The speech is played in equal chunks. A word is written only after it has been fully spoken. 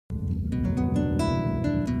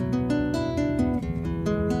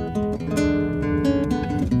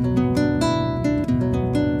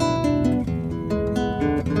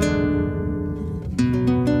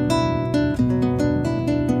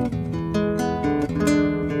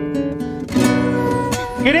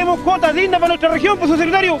Queremos cuotas dignas para nuestra región, pues,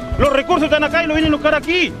 secretario. Los recursos están acá y los vienen a buscar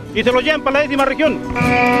aquí y se los llevan para la 10ª región.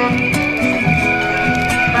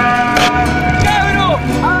 ¡Cabro!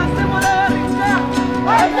 ¡Hacemos la barriga!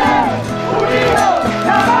 ¡Unidos!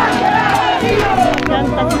 ¡Jamás será vencido! ¿Ya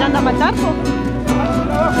están tirando a matar? ¡No!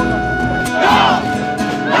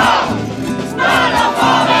 ¡No nos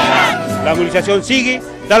comerán! La movilización sigue,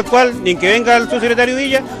 tal cual, ni que venga el subsecretario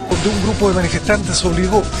Villa. Donde un grupo de manifestantes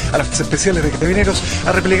obligó a las fuerzas especiales de carabineros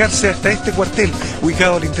a replegarse hasta este cuartel,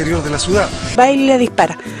 ubicado al interior de la ciudad. Va y le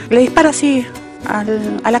dispara así a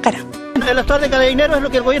la cara. El actuar de carabineros es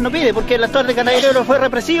lo que el gobierno pide, porque el actuar de carabineros fue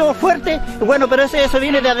represivo, fuerte, bueno, pero eso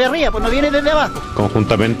viene desde arriba, pues no viene desde abajo.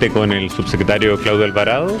 Conjuntamente con el subsecretario Claudio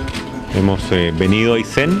Alvarado, hemos venido a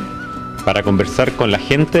Aysén para conversar con la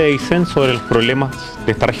gente de Aysén sobre los problemas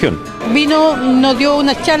de esta región. Vino, nos dio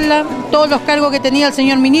una charla, todos los cargos que tenía el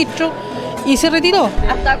señor ministro y se retiró.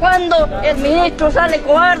 ¿Hasta cuándo el ministro sale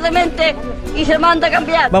cobardemente y se manda a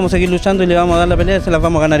cambiar? Vamos a seguir luchando y le vamos a dar la pelea y se las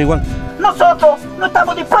vamos a ganar igual. Nosotros no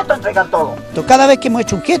estamos dispuestos a entregar todo. Cada vez que hemos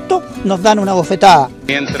hecho un gesto, nos dan una bofetada.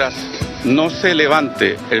 Mientras no se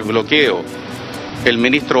levante el bloqueo, el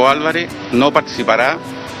ministro Álvarez no participará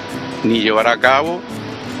ni llevará a cabo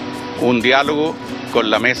un diálogo con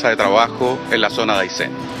la mesa de trabajo en la zona de Aysén.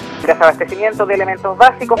 Desabastecimiento de elementos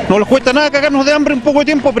básicos. No les cuesta nada cagarnos de hambre un poco de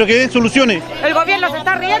tiempo, pero que den soluciones. El gobierno se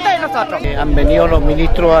está riendo de nosotros. Han venido los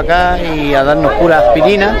ministros acá y a darnos pura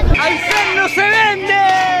aspirina. ¡Aysén no se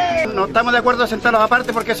vende! No estamos de acuerdo en sentarlos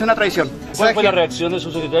aparte porque es una traición. ¿Cuál fue la reacción de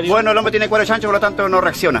su secretario? Bueno, el hombre tiene cuero chancho, por lo tanto no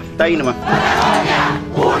reacciona. Está ahí nomás.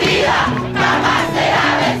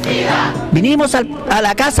 Vinimos a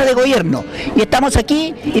la casa de gobierno y estamos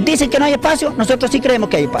aquí y dicen que no hay espacio, nosotros sí creemos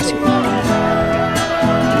que hay espacio.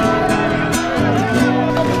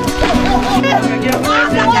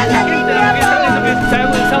 Se ha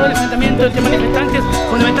agudizado el enfrentamiento entre manifestantes,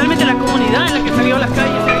 fundamentalmente la comunidad en la que salió a las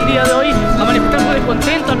calles el día de hoy a manifestar su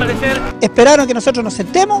descontento, al parecer. Esperaron que nosotros nos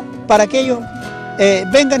sentemos para que ellos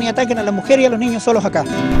vengan y ataquen a las mujeres y a los niños solos acá.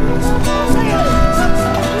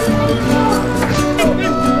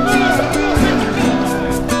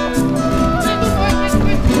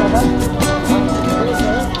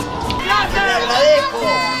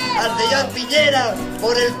 Piñera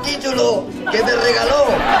por el título que me regaló,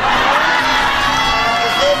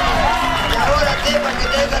 y ahora temas que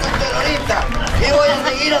tengan un terrorista, y voy a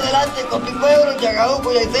seguir adelante con mi pueblo,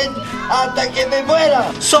 Yagaúco y Aysén, hasta que me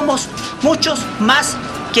muera. Somos muchos más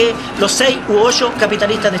que los 6 u 8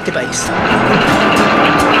 capitalistas de este país.